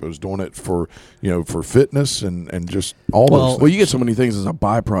escape. I was doing it for for fitness and just all those things. Well, you get so many things as a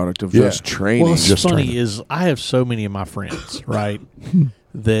byproduct of Yeah. just training. Well, what's Just funny training. is I have so many of my friends, right,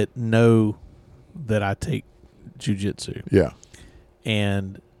 that know that I take jujitsu, Yeah.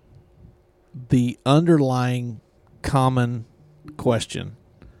 and the underlying common question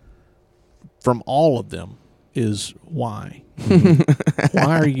from all of them is why?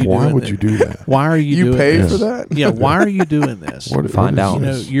 Why are you? Why doing would this? you do that? Why are you? You doing pay this? for that? Yeah. Why are you doing this? Find is out.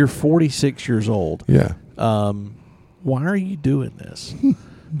 this? You're 46 years old. Yeah. Why are you doing this? I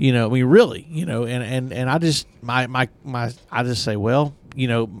mean, really, and I just my I just say, well,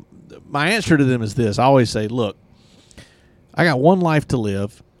 my answer to them is this. I always say, look, I got one life to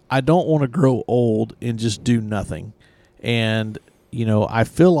live. I don't want to grow old and just do nothing. And, I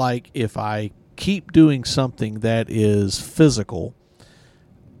feel like if I keep doing something that is physical,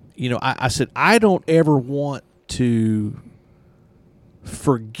 I said, I don't ever want to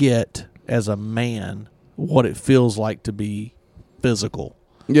forget as a man what it feels like to be physical.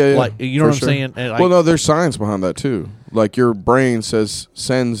 Yeah, Like, you know for what I'm sure. saying? And, like, Well, no, there's science behind that too. Like your brain sends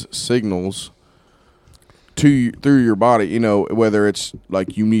signals through your body. Whether it's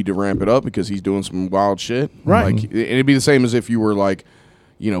like you need to ramp it up because he's doing some wild shit, Right. Like it'd be the same as if you were like,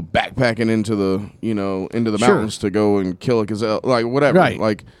 backpacking into the into the Sure. mountains to go and kill a gazelle, like whatever, Right.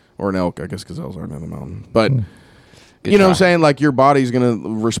 like or an elk. I guess gazelles aren't in the mountain, but. Good You know what I'm try. saying? Like your body's gonna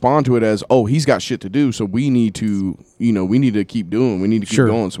respond to it as, oh, he's got shit to do, so we need to, we need to keep doing, we need to keep Sure.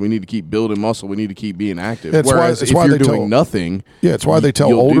 going, so we need to keep building muscle, we need to keep being active. It's why- Whereas it's if why you're they doing tell- nothing, Yeah, it's why they tell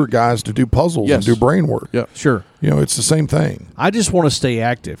you'll older do- guys to do puzzles Yes. and do brain work. yeah, sure. It's the same thing. I just want to stay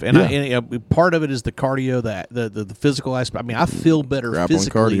active, and, Yeah. part of it is the cardio, the physical aspect. I mean, I feel better Grappling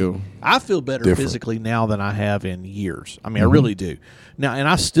physically. cardio. I feel better Different. physically now than I have in years. I mean, I really do. Now, and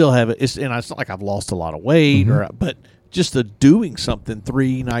I still have it. It's not like I've lost a lot of weight, but just the doing something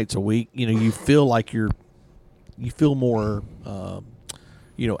 3 nights a week. You feel like you feel more,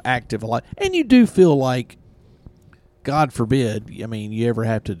 active a lot, and you do feel like, God forbid, I mean, you ever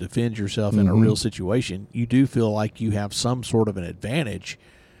have to defend yourself in a real situation, you do feel like you have some sort of an advantage,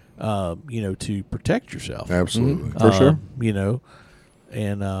 to protect yourself. Absolutely. For sure.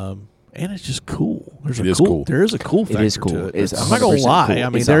 And And it's just cool. It is cool. There is a cool factor is cool. to it. It's I'm not gonna 100% lie. cool. I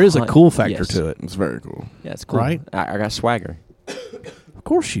mean, It's there is a cool 100 factor yes. to it. It's very cool. Yeah, it's cool. Right? I got swagger. Of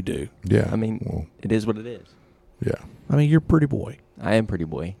course you do. Yeah. I mean, well, it is what it is. yeah. I mean, you're a pretty boy. I am pretty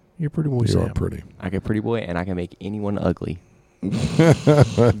boy. You're a pretty boy, You Sam. are pretty. I get pretty boy, and I can make anyone ugly. Damn,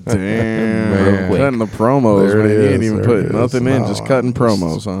 Man. cutting the promos, There it man. He ain't is, even there putting it nothing is. in, No, just cutting it's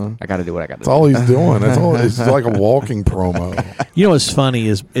promos, huh? I got to do what I got to That's do. all he's doing. That's all. It's like a walking promo. You know what's funny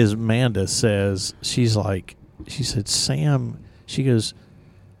is Amanda says, she said, Sam, she goes,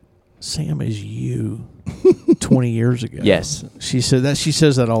 Sam is you 20 years ago. Yes. She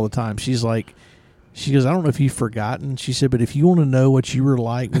says that all the time. She goes, I don't know if you've forgotten. She said, but if you want to know what you were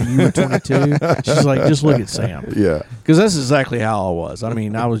like when you were 22, she's like, just look at Sam. Yeah. Because that's exactly how I was. I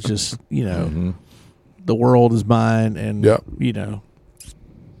mean, I was just, the world is mine, and, Yep.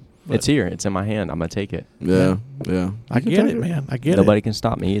 It's here. It's in my hand. I'm going to take it. Yeah. I get it, man. I get Nobody it. can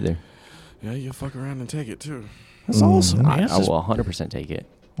stop me either. Yeah, you'll fuck around and take it, too. That's awesome, man. I will 100% take it.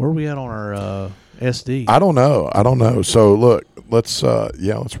 Where are we at on our SD? I don't know. So look, let's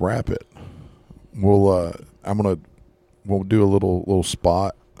wrap it. We'll do a little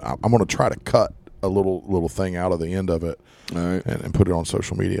spot. I'm gonna try to cut a little thing out of the end of it, All right. and put it on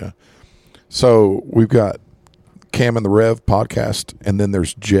social media. So we've got Cam and the Rev podcast, and then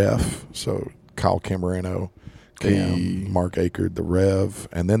there's Jeff. So Kyle Camerano, Cam, Mark Akerd, the Rev,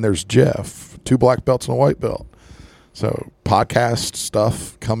 and then there's Jeff, 2 black belts and a white belt. So podcast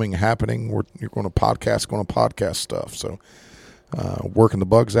stuff happening. You're going to podcast stuff. So working the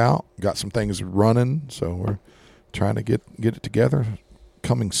bugs out. Got some things running. So we're trying to get it together.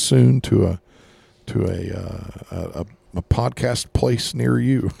 Coming soon to a podcast place near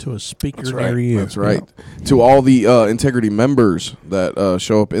you. To a speaker That's right. near you. That's right. To all the Integrity members that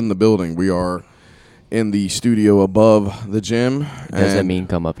show up in the building, we are in the studio above the gym. Doesn't mean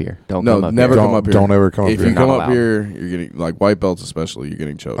come up here. Don't No, come up never here. come up here. Don't ever come up If here. you come Not up allowed. here, you're getting, like white belts especially, you're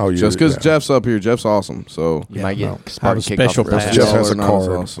getting choked. Oh, just because yeah. Jeff's up here, Jeff's awesome. So You might no. get Spartan Have a kicked off special the pass. rest. Jeff Y'all has are a not as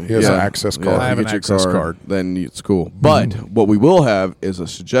card. awesome. He has an access Yeah, card. if I have you an get your access card. then it's cool. But what we will have is a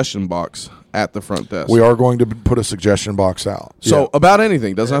suggestion box at the front desk. We are going to put a suggestion box out. So Yeah. about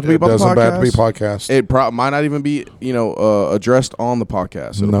anything. Doesn't have to be about doesn't the podcast. have to be podcast. It might not even be, addressed on the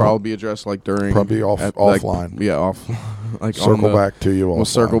podcast. It'll No. probably be addressed like during Probably offline. Yeah, off. Like Circle on the, back to you. We'll offline.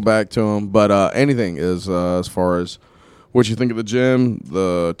 circle back to them. But anything is as far as what you think of the gym,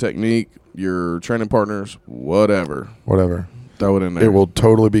 the technique, your training partners, whatever. Throw it in there. It will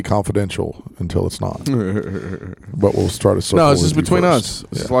totally be confidential until it's not. But we'll start a circle. No, it's with just you between first. us.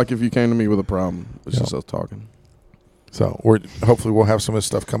 It's Yeah. like if you came to me with a problem. It's Yeah. just us talking. So hopefully we'll have some of this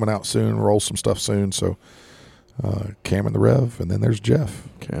stuff coming out soon. Roll some stuff soon. So Cam and the Rev, and then there's Jeff.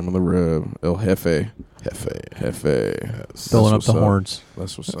 Cam and the Rev, El Jefe. Hefe. Yes. Filling up That's the what's horns.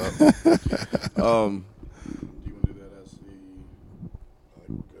 That's what's up. Do you want to do that as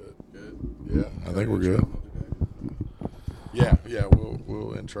the? Good. Yeah, I think we're good. Yeah,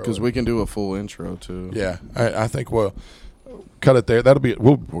 we'll intro. Because it. we can do a full intro too. Yeah, I think we'll cut it there. That'll be.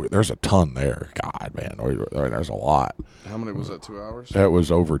 There's a ton there. God, man, there's a lot. How many was that? 2 hours? That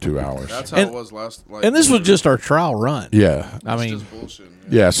was over 2 hours. That's how And- it was last. And this was just our trial run. Yeah, I It's mean, just bullshit.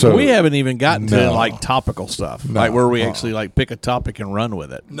 yeah. So we haven't even gotten to No. like topical stuff, No. like where we actually like pick a topic and run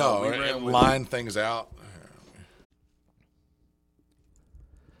with it. No, we ran and with line things out.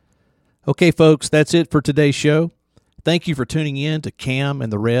 Okay, folks, that's it for today's show. Thank you for tuning in to Cam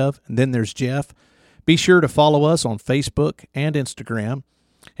and the Rev, and then there's Jeff. Be sure to follow us on Facebook and Instagram,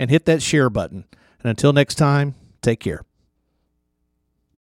 and hit that share button. And until next time, take care.